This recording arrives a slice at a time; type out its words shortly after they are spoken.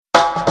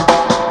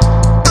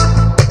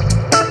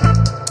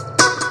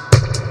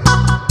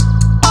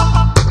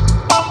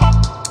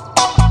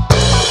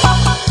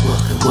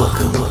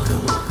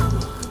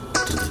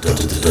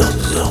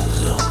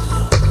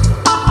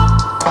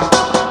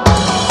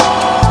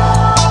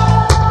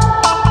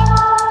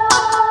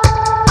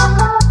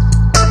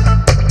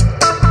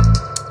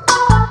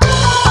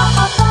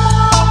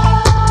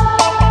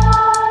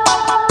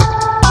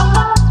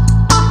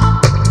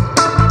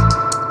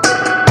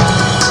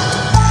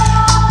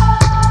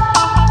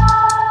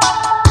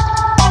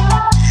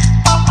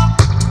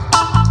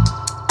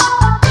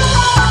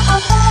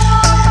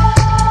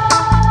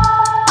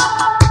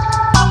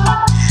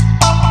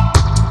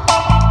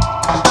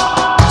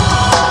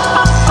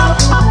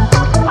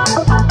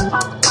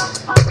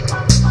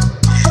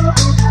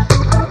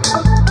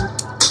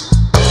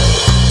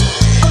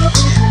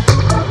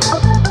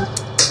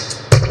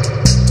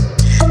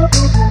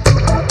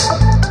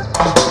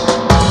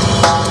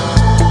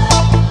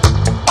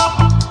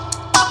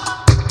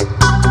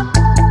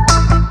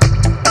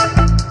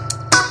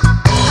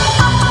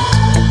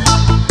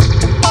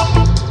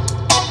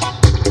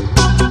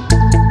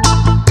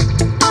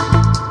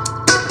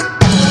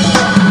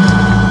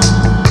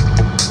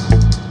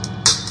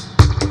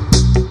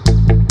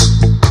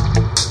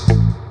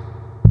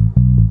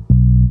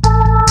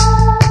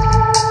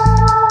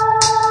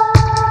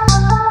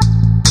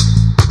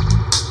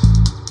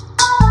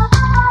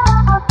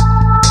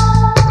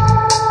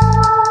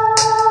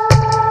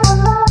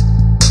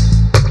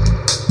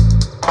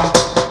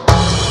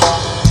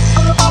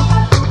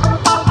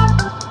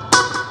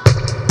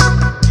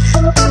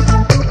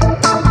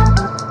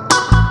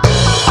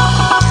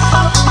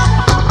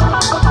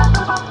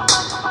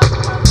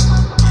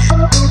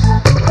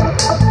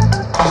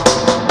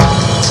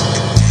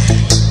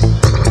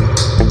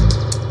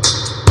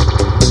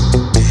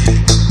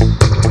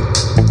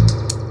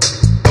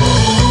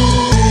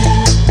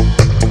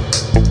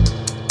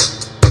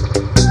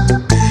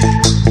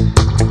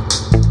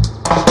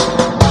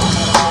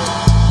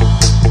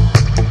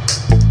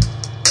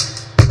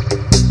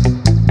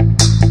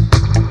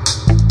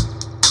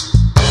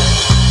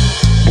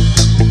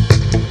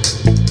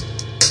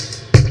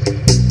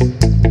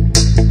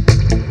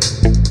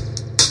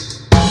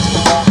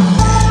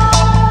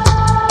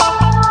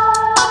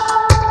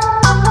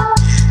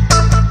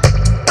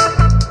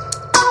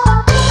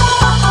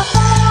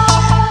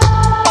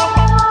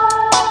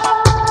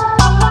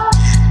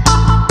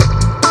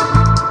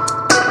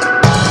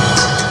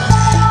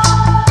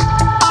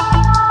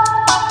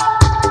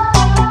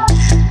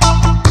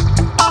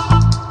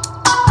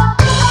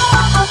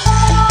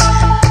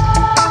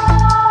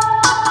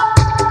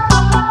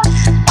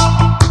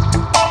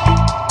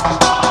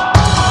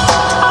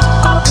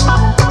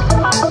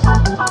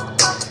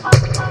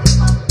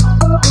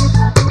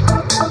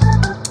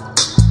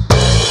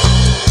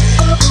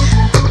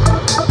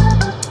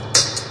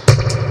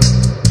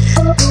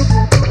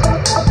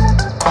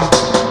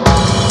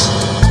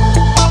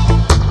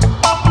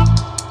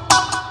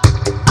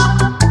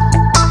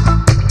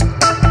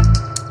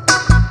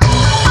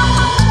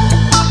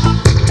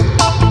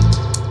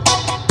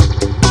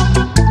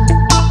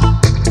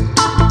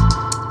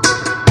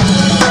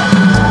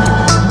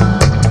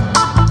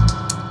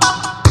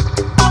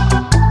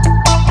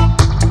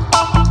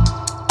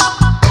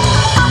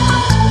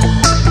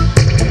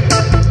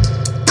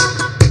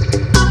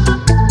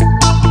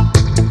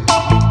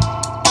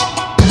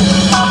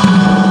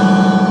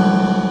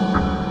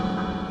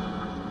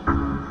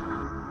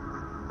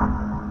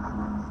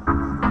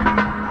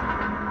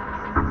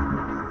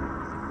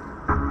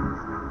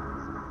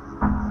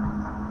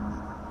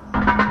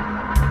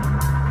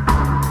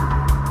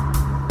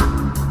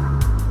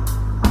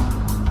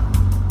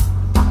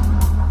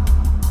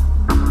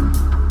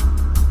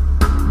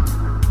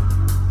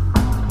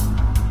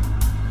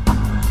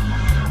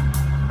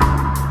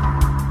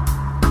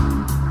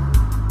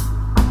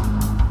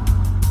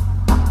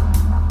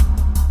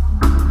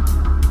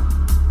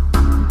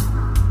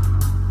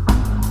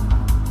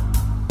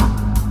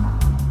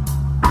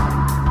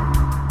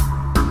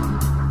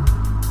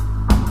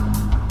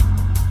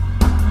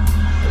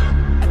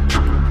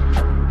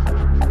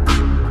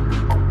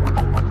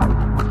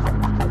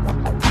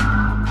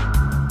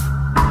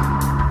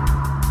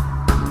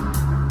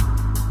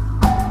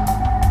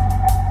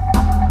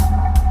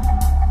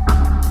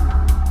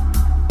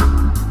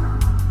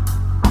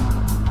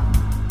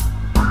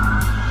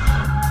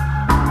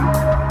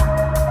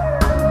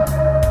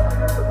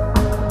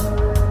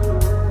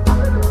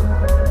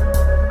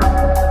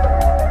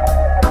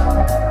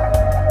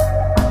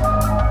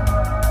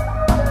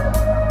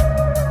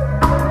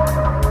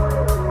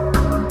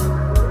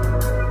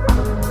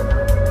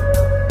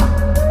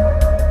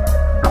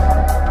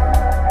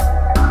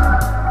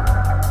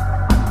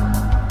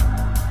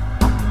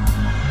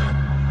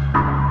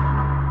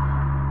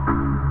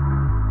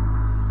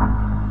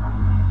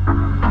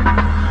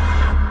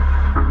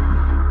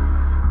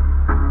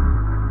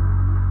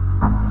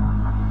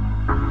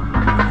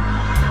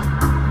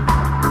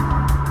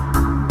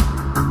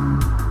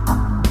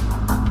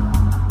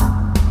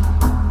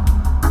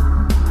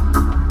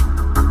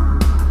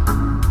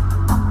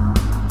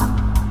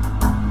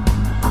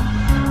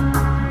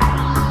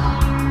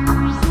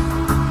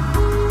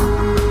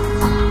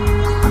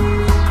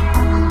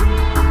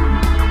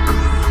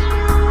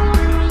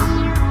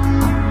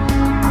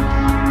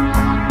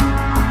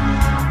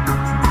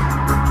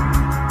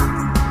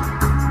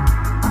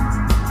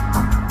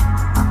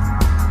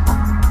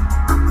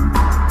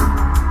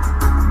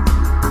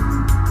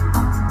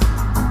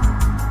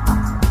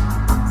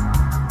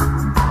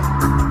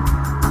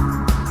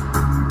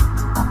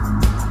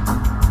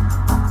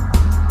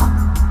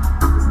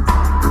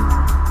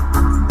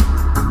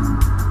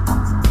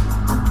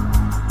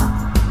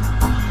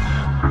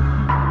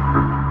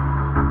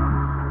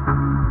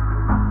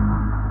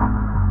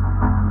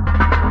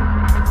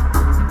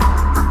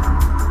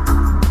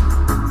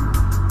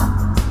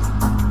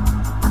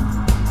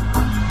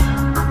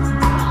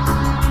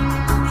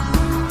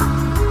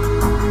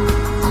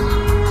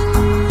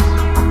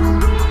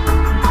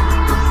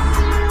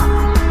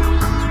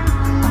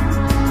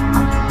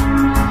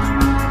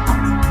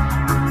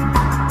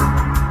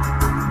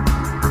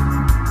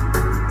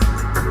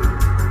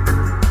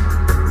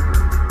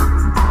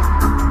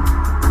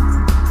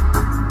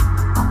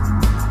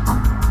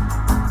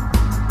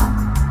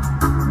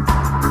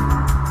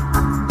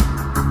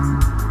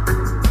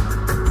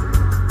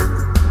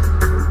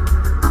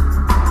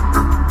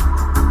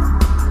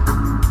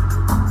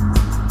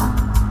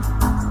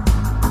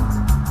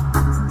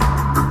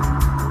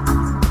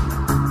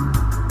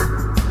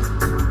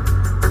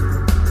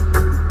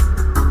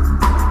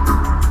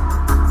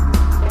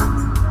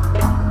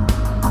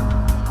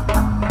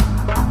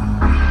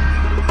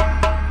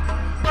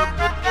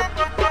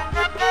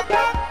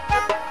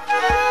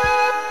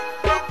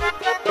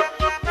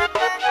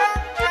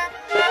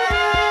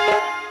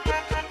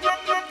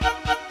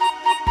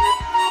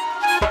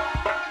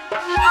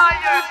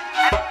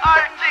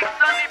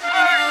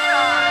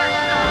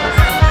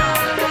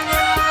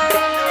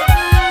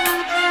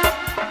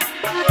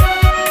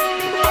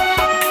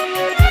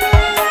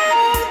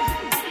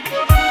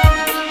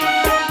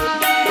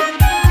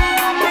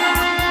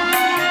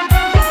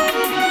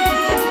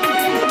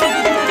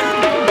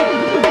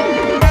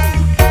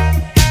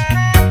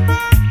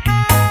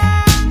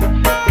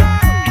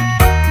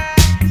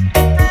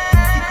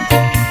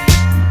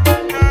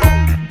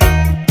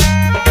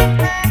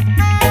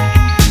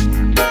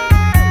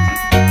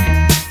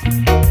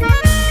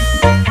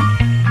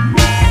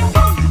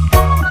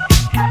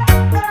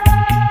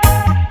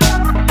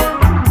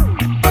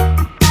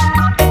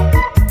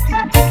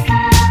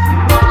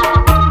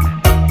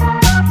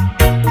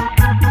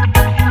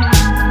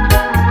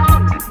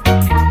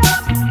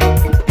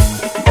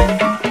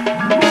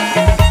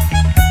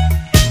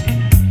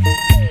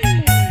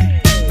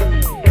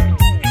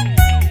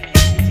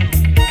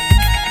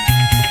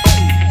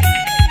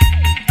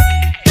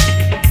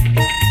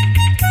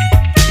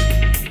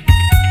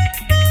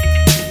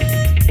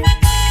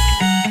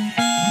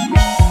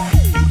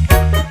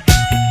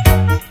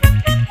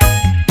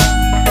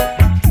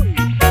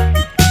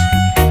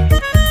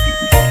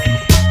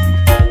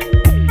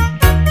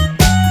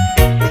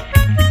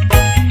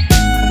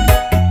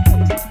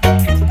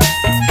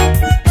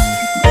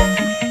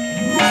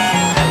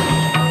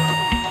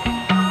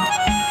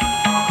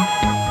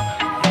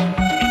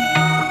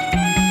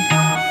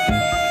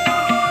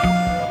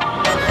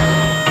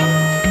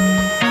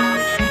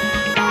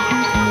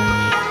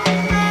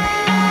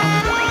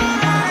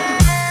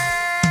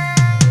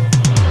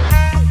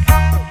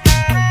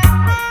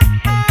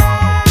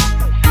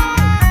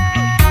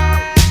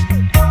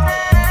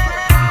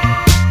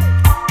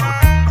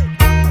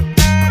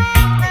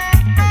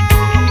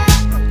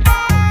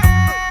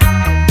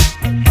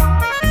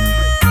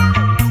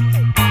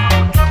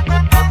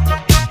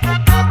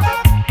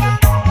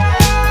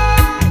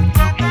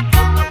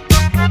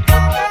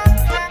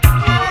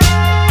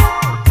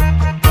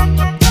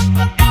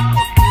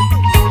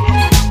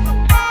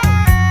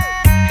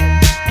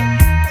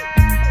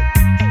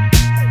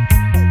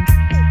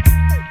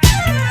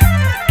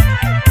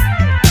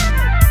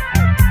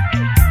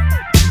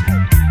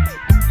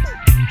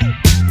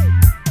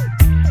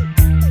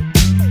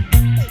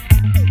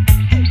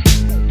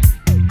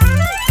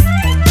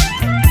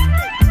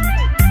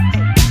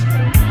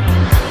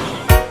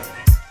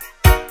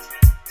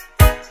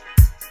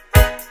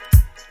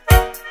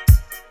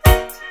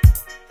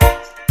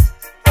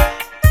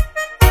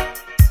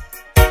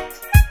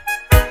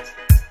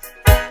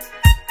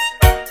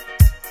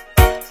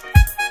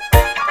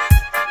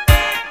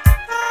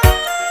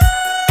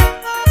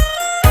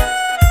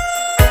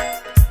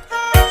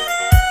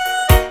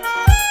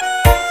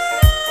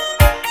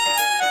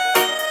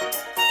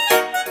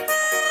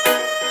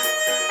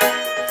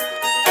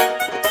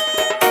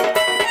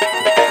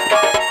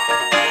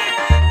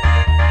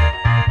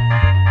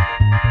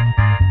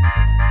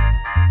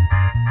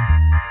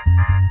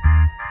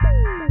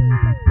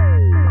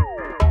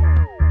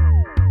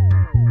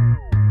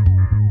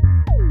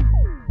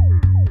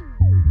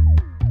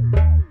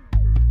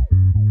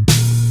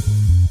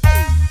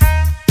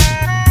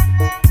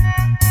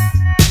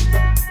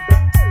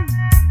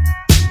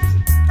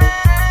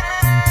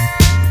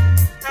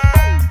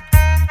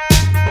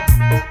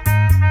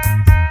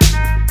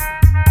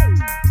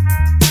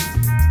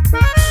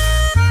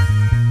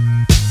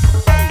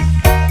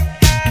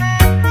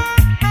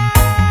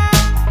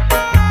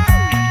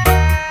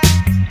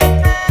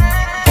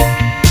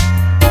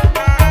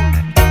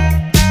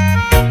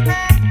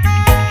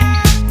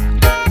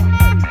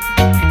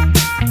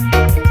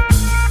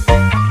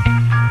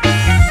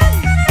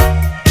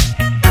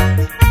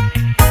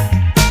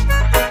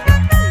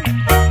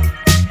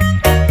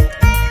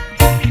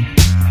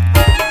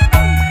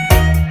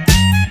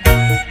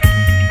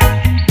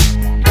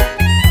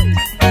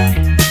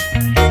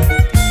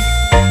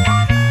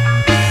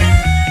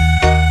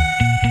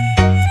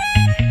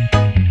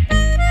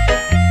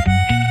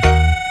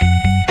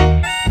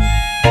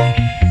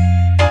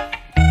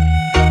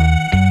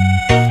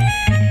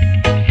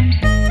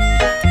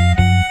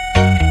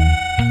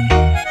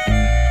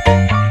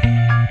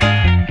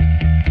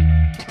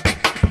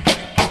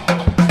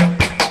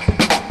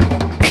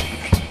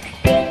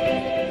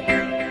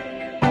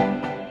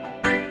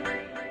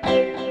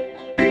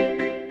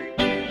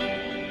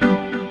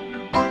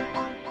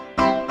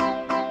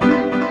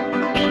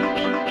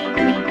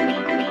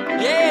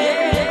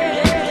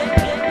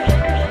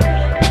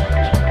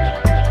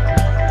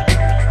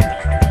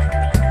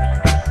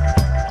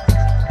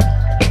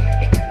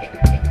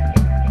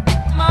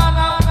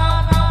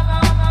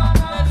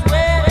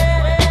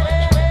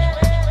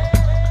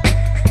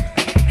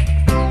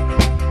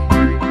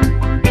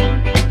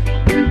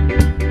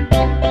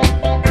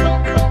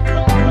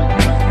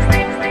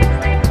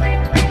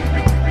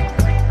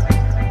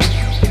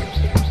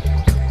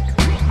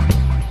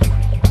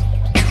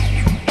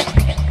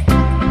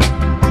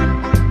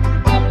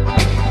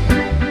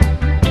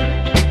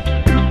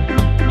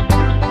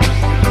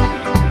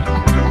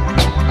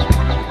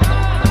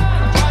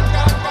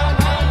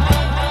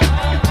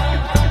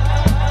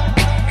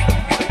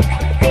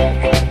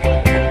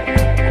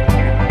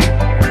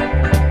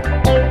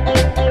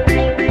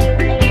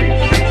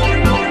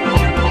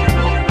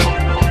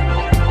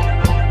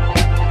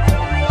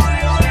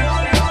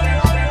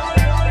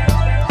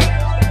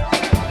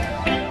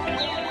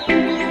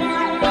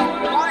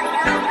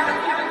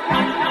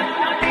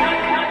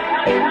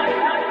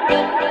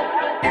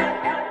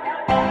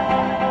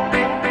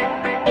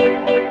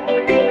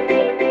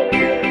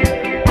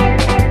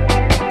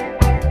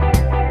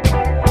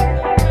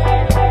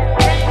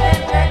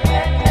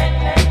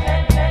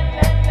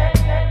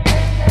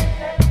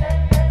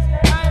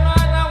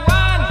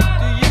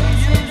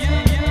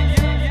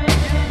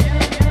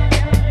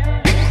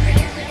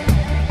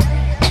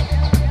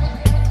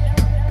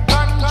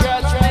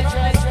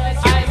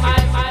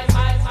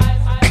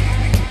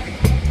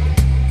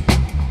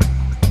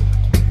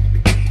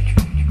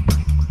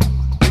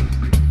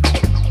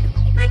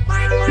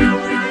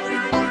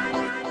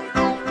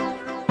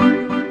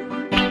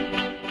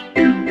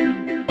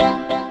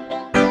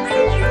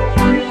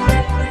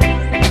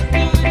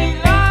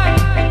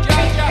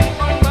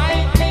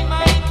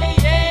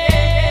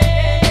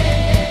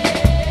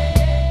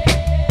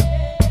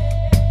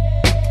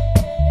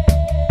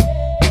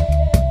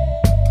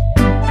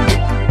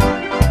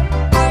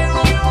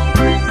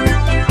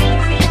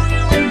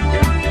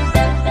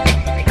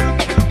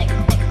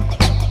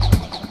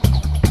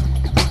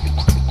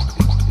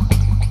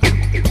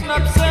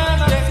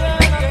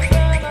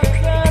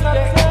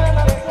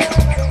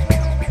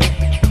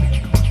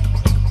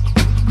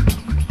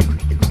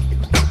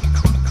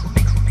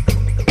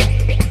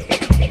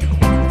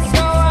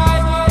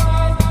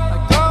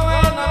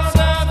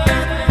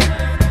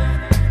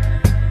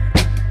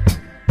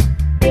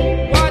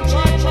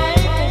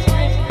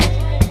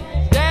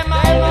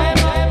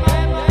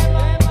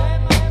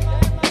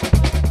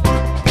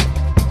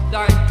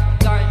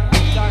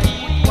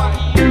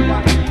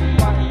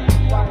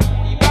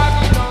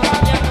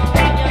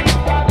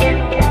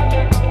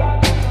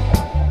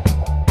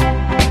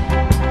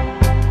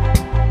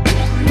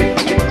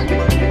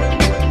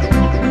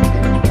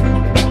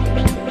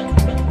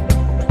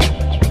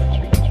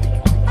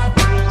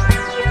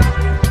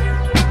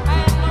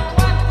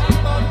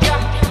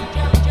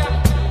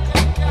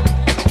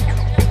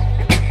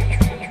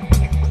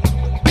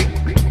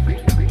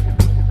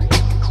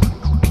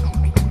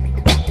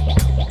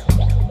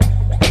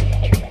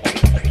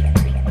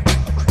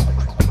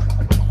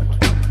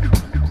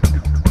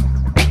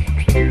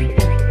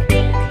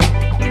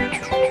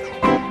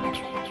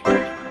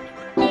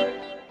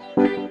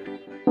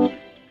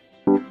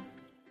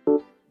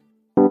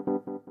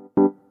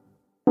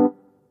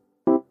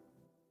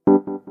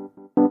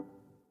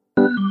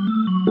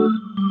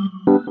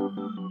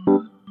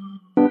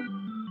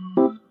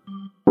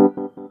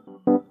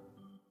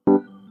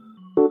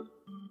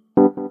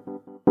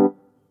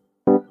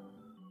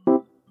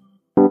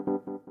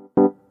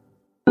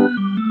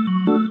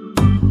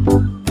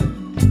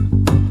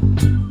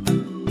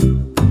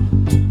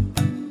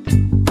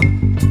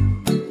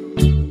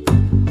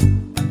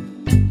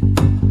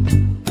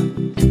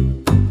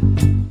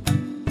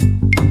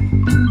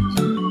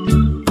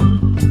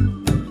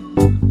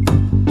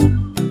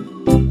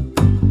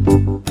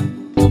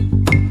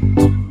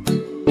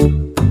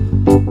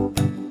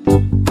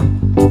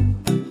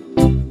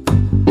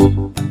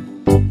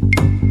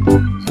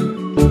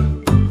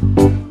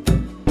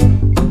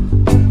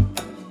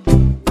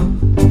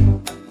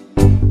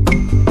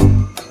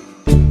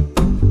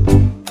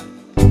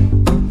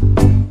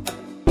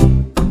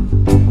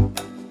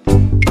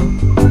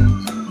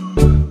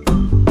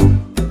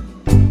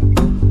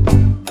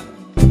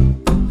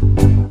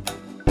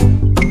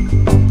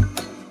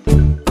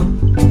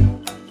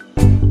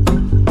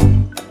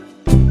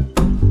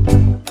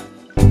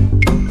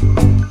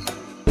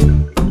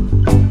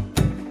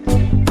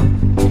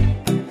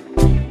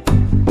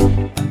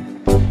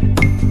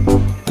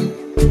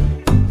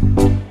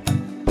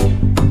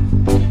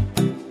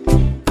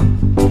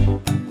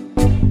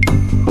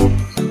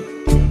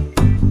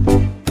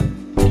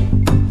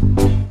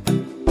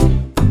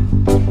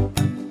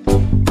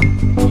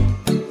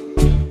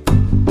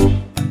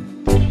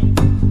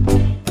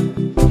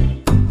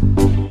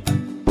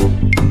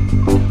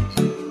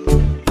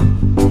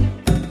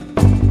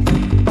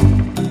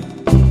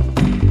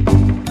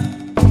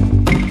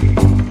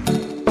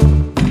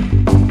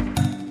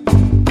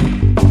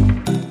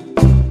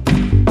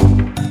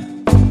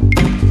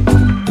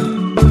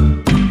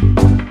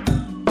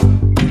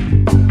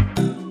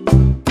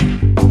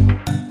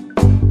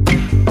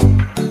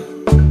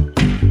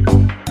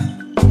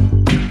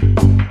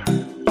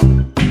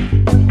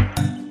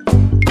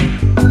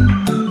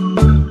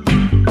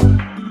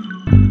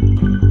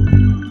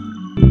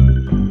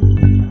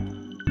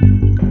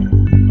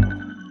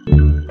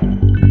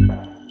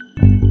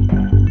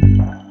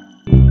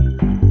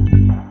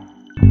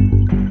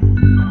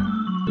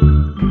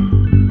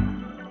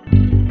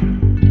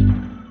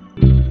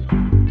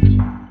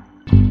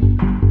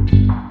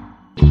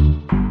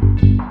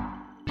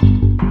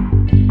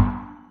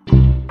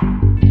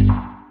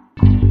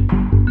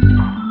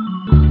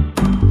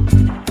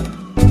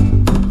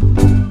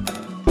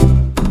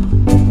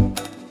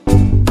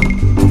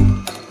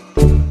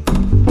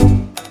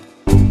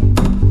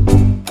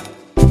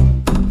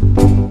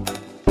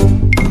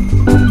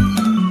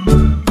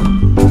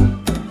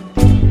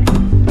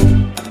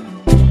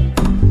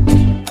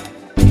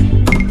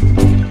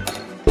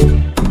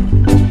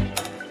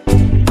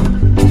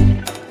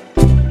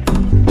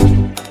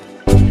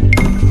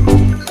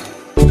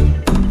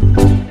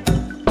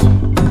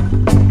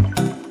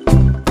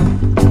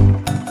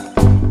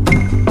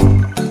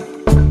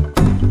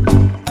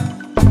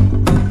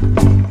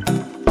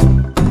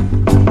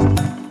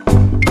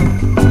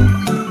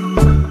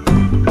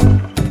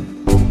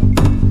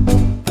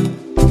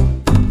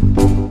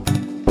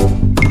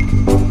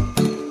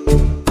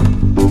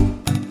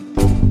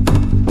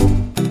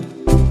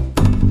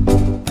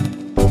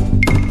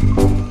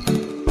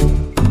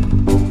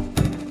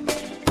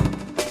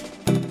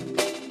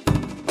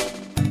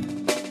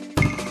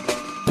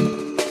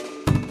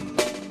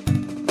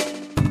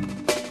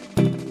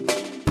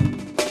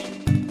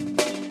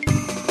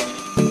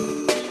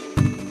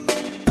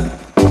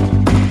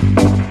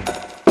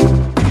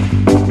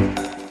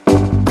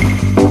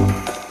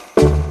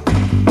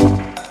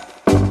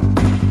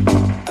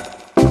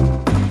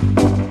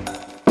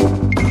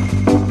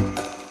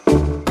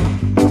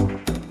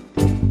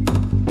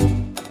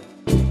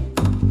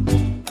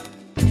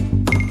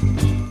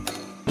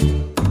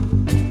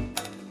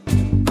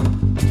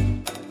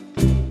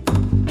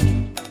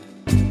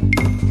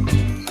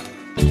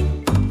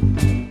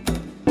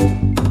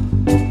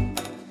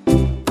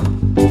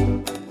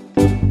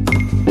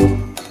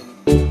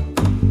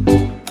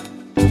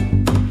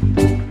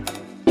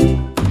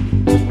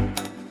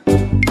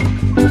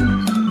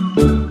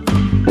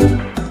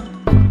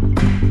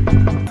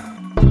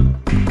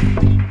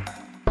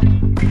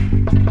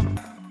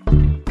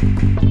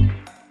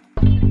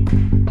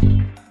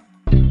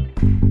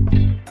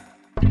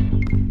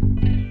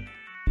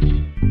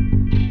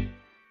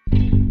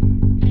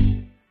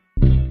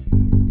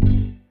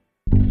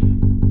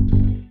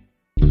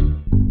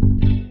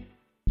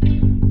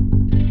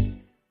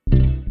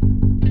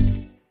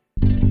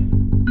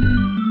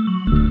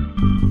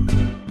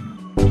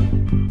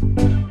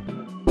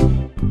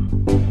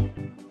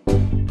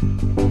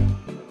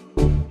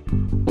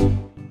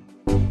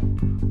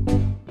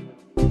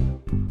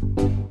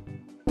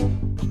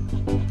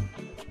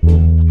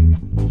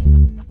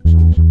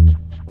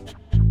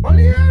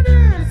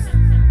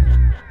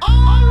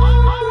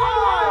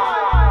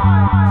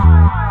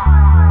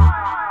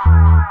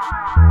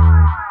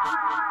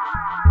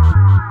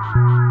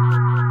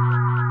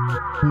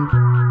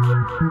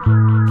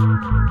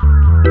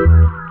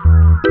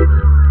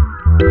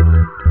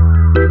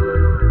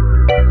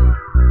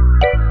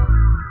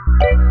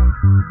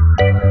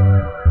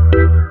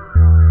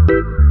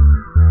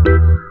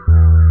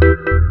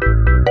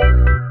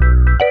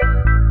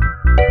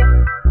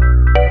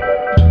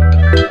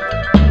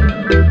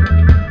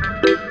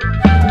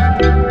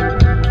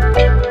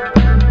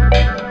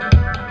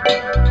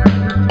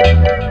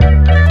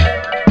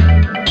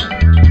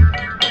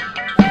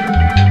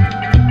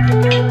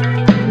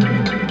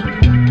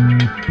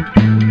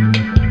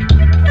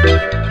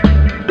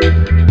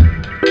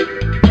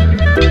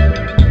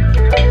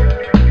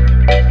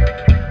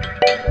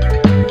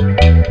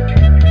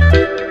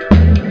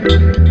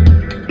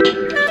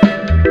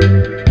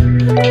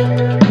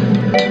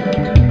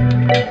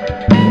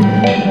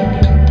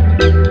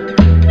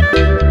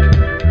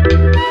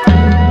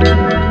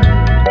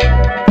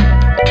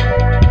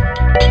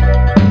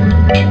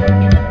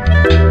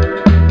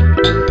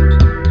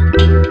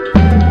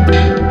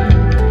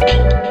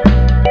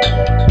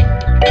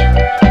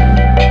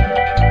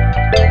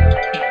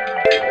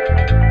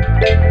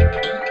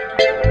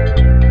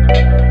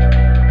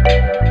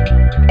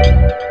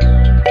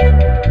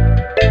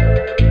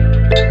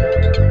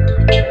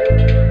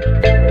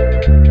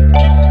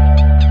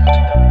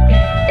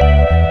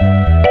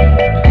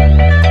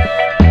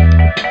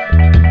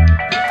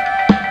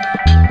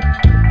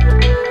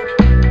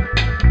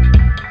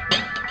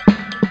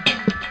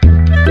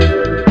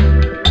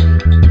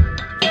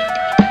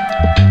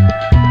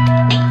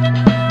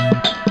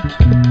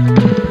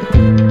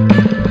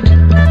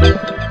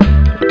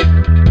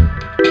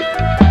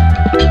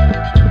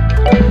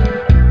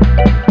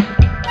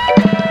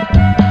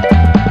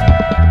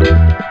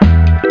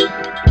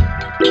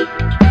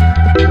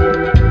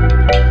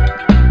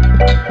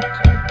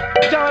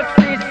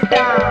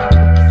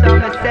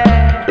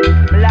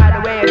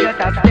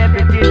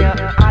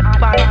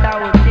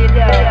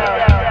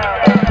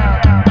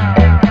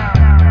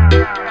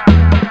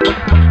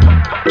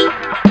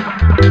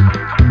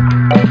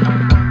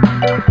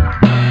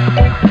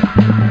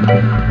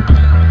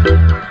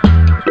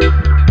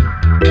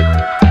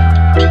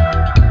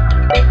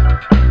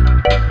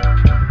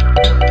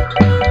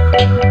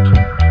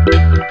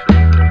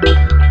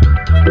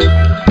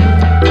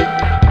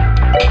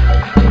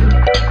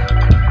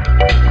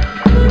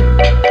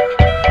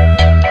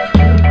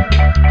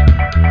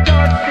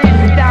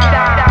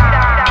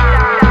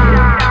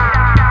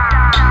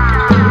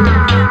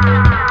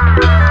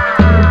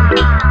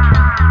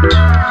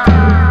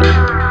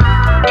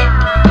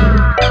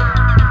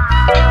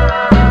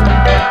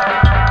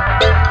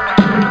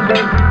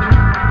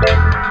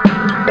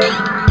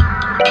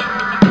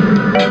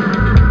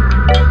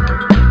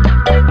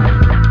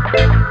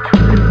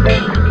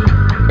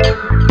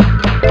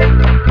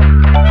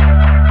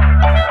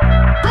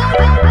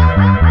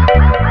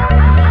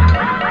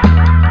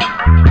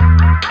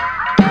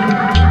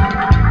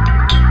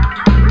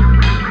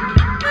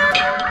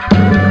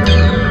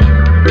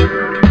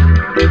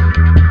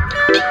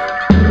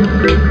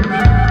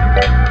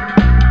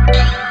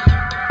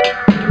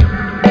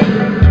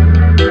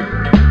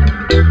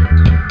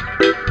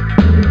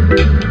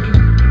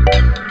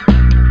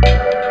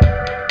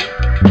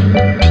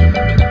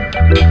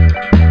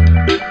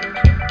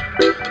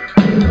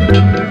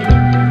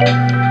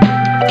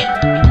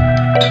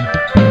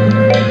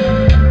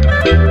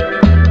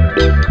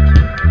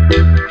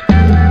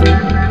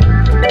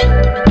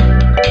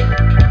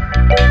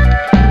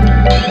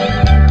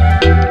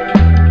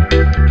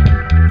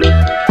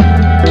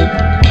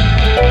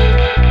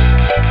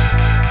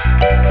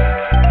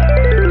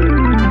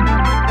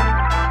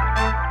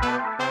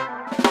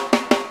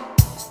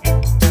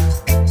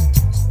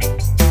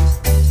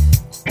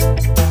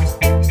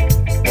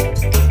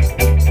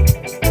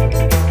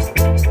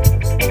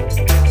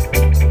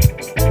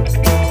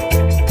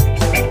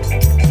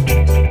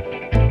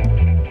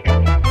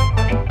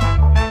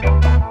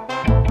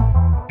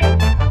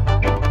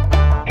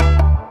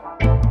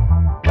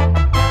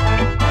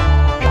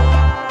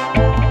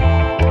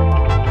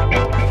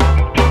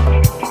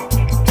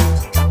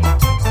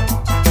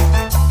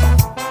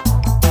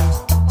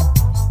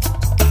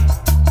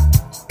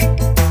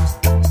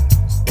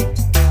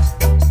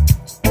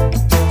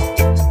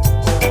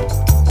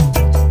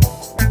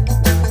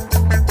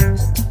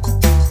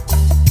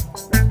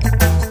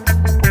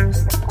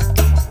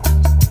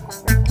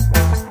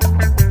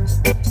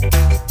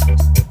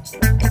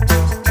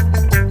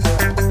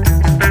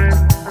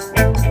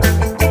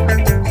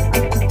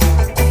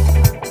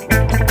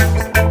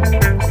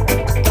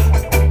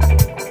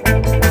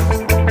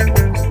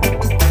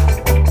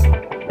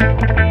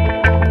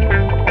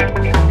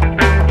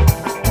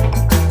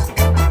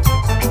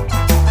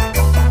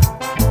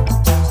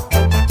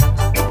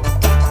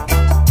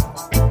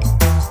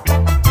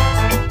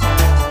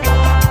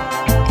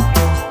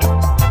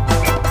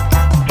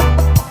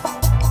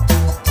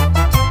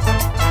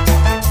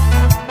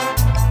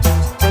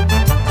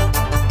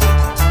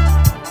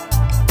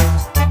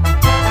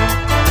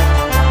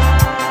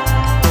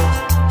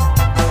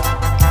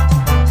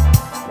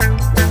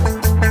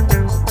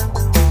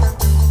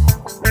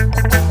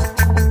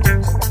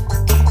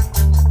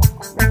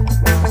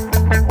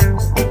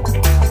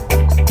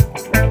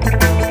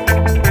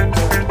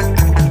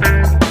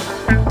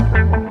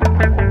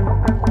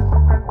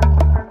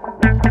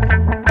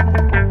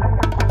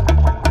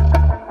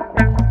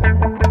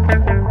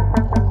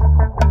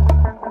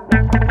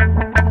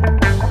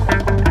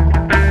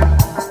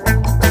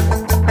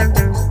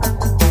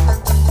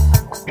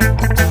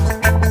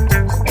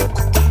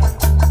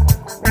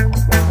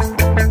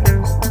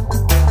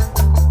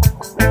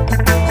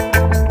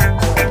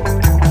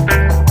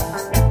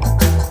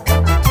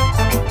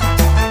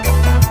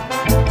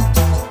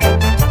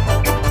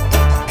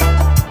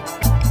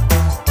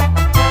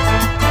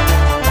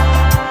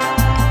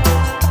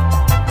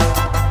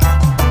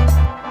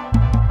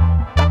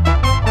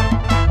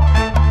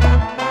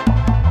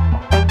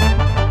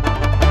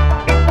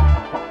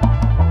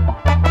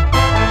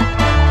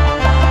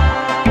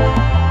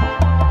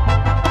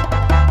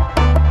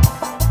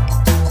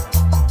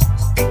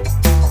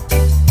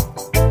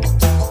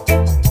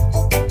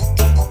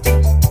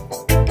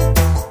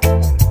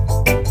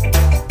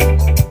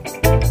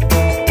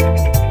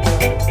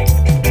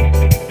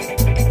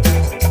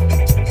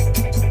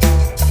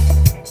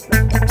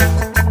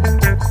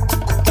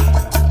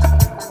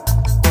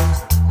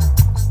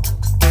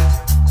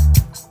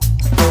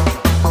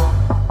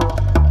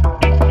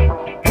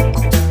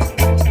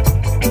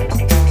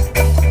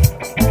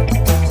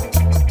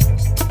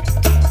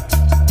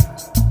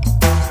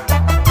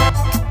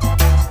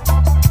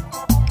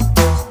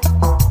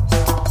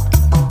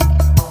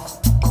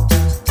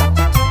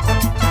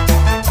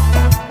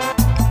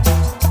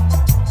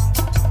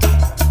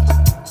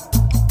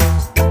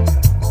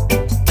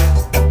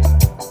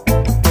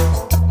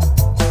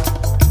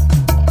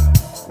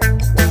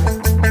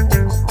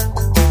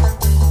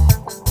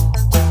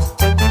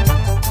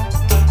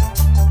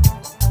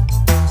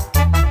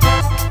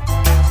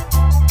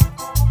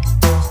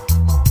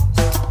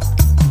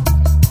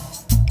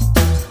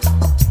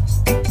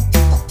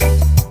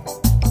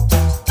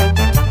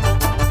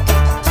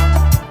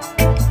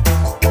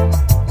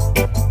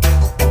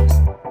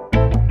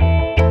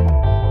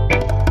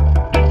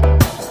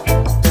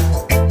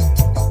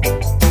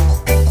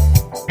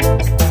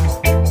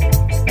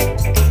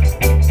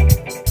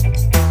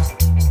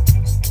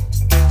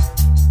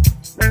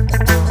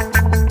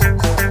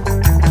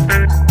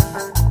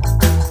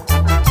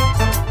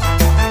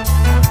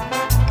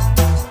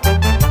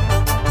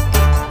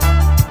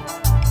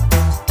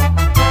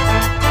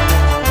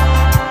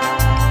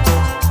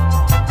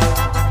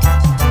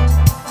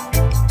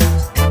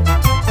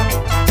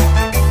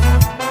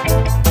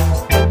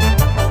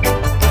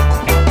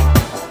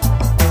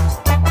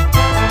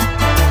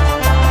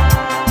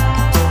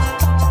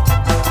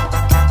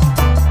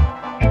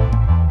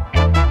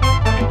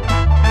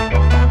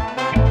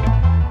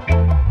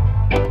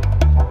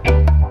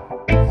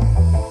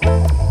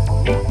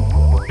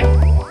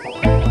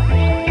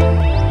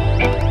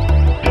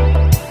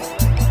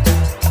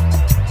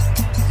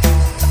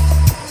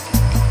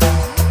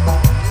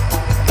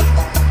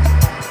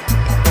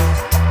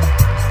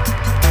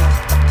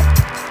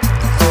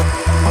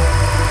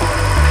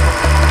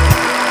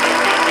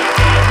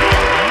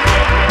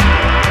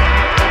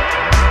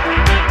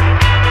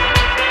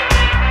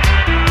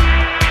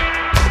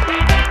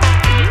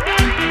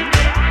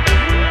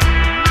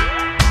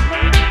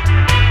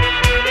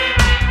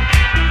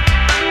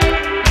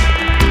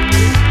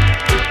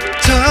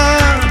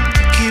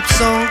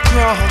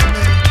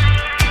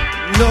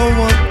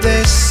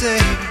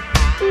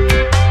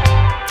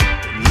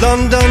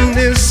London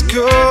is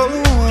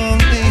calling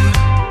you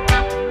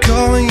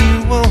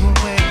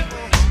away,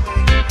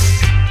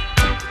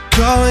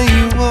 calling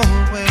you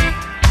away,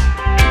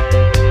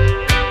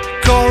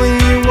 calling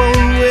you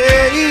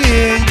away,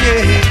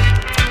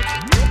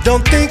 yeah.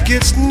 Don't think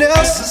it's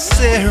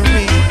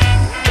necessary,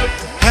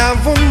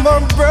 have one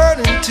more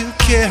burden to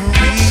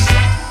carry.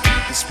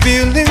 This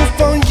feeling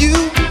for you,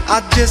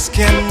 I just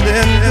can't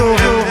let go.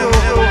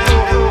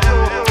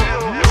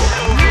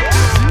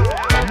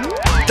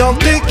 Don't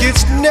think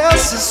it's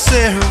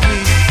necessary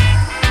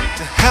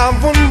to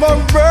have one more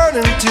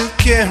burden to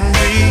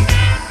carry.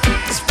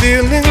 This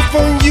feeling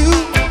for you,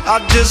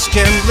 I just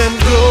can't let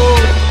go.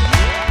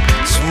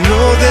 So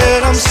know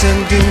that I'm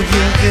sending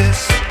you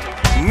this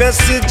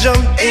message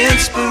of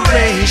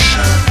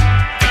inspiration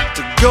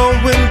to go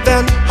with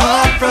that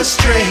hard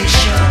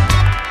frustration,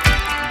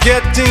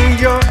 getting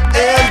your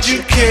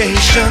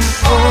education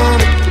on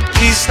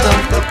east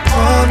of the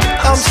pond.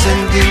 I'm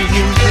sending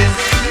you this,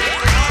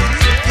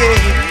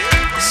 yeah.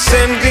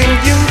 Sending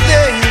you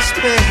this,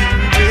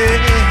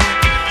 baby.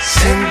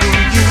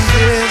 Sending you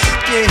this,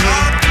 yeah.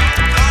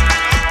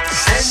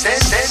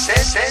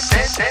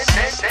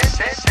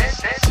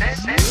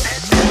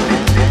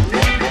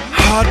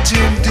 Hard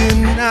to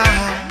deny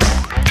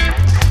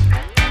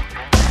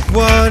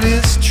what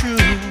is true.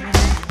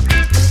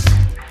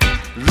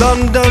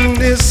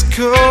 London is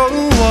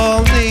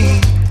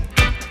calling,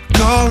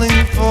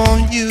 calling for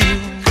you,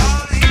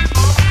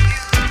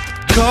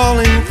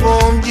 calling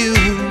for you,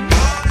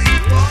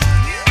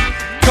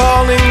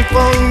 calling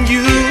for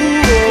you,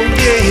 oh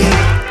yeah.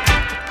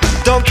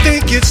 Don't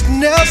think it's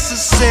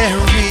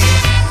necessary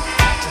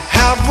to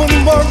have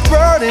one more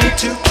burden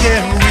to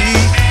carry.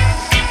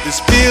 This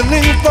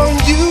feeling for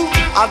you,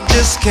 I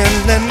just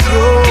can't let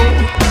go.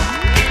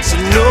 So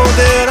know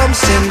that I'm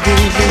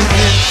sending you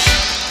this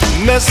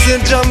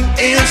message of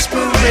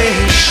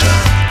inspiration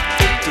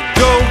to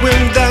go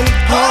with that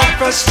hard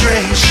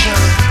frustration,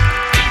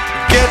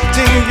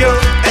 getting your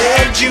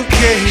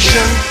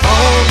education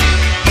on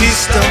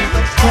east of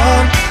the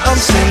pond. I'm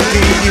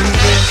sending you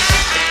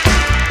this.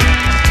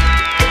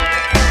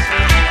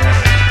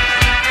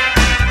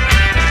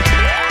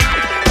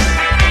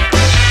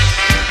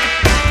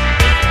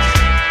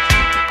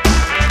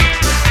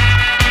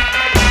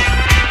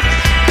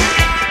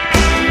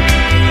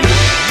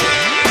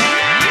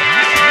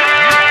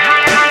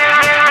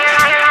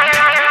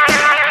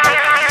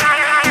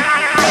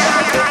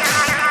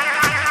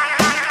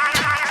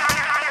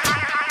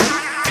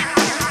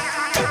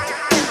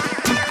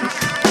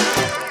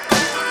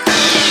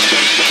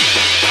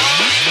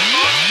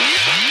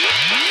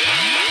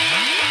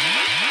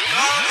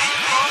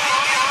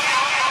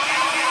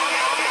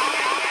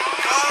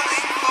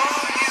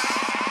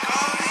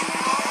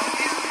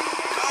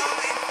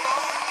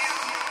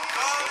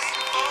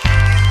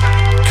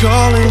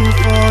 Calling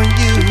for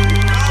you,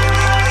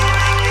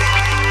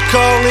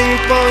 calling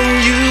for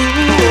you,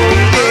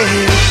 oh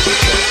yeah.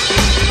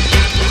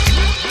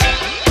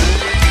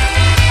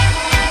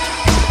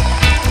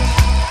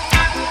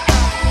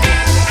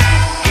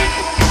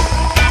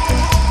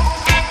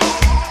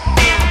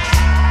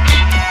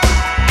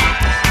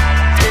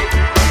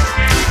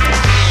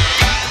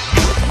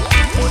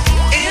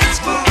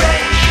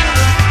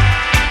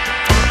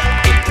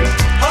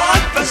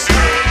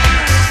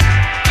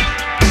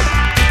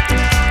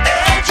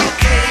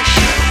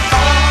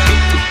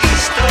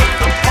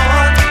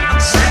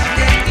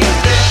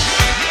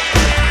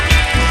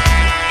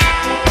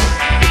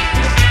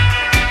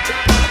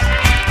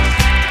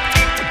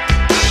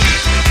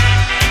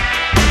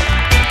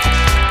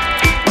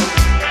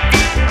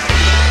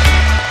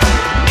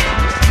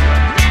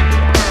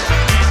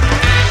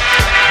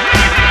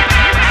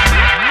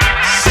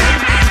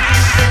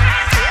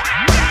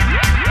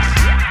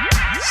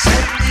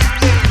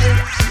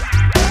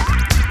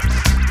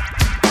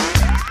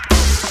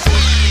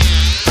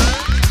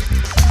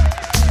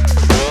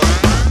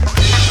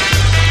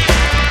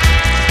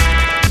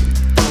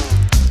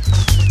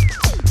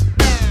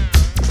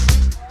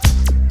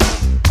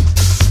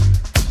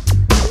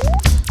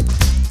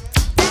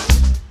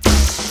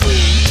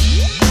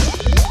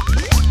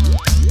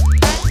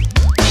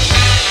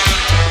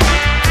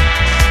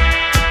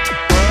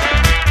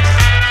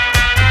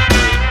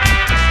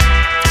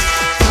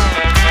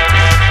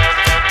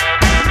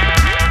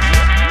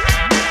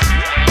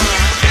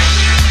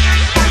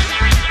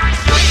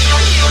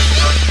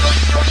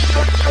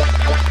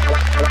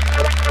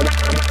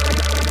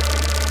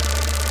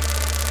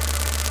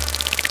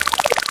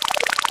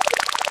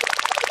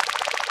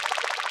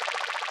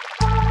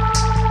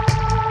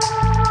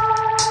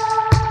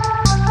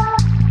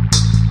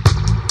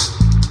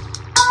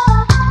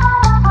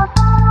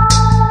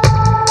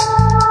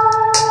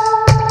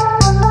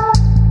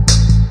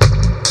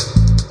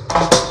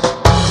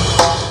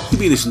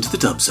 Listen to the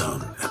Dub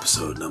Zone,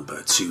 episode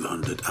number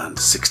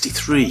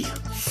 263.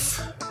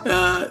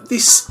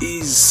 This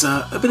is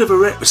a bit of a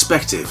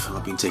retrospective.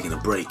 I've been taking a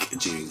break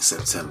during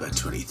September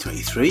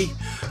 2023,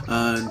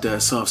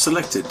 and so I've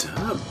selected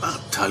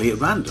entirely at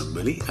random,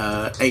 really,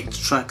 8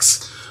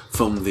 tracks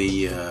from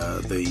the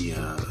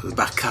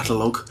back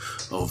catalogue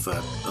of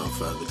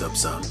the Dub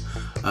Zone,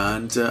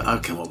 and I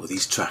came up with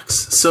these tracks.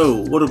 So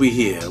what did we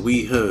hear?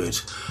 We heard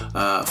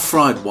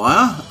Fried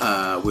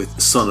Wire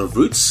with Son of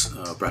Roots,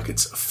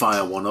 brackets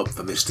Fire One Up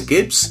for Mr.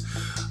 Gibbs.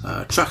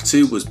 Track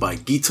 2 was by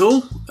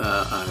Gito,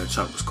 and the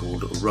track was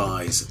called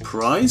Rise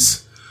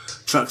Prize.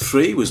 Track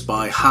 3 was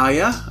by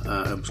Haya,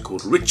 it was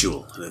called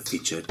Ritual, and it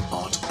featured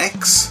Art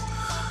X.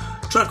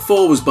 Track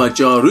 4 was by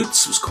Ja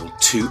Roots, it was called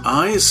Two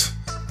Eyes.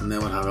 And then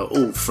we had our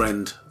old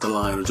friend The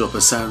Lion who dropped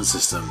a sound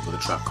system with a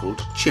track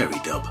called Cherry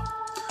Dub.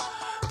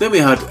 Then we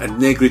had a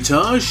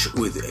Negritage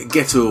with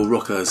Ghetto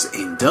Rockers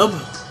in Dub.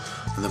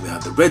 And then we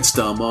had the Red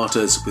Star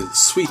Martyrs with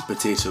Sweet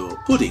Potato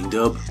Pudding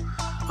Dub.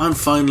 And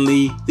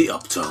finally, the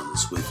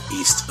Uptones with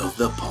East of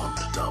the Pond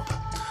Dub.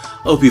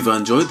 I hope you've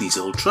enjoyed these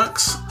old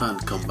tracks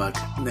and come back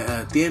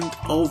at the end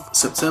of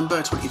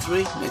September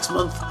 23 next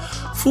month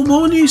for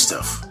more new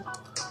stuff.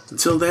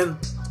 Until then,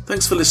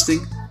 thanks for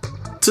listening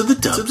to the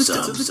Dub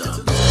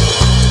Zone.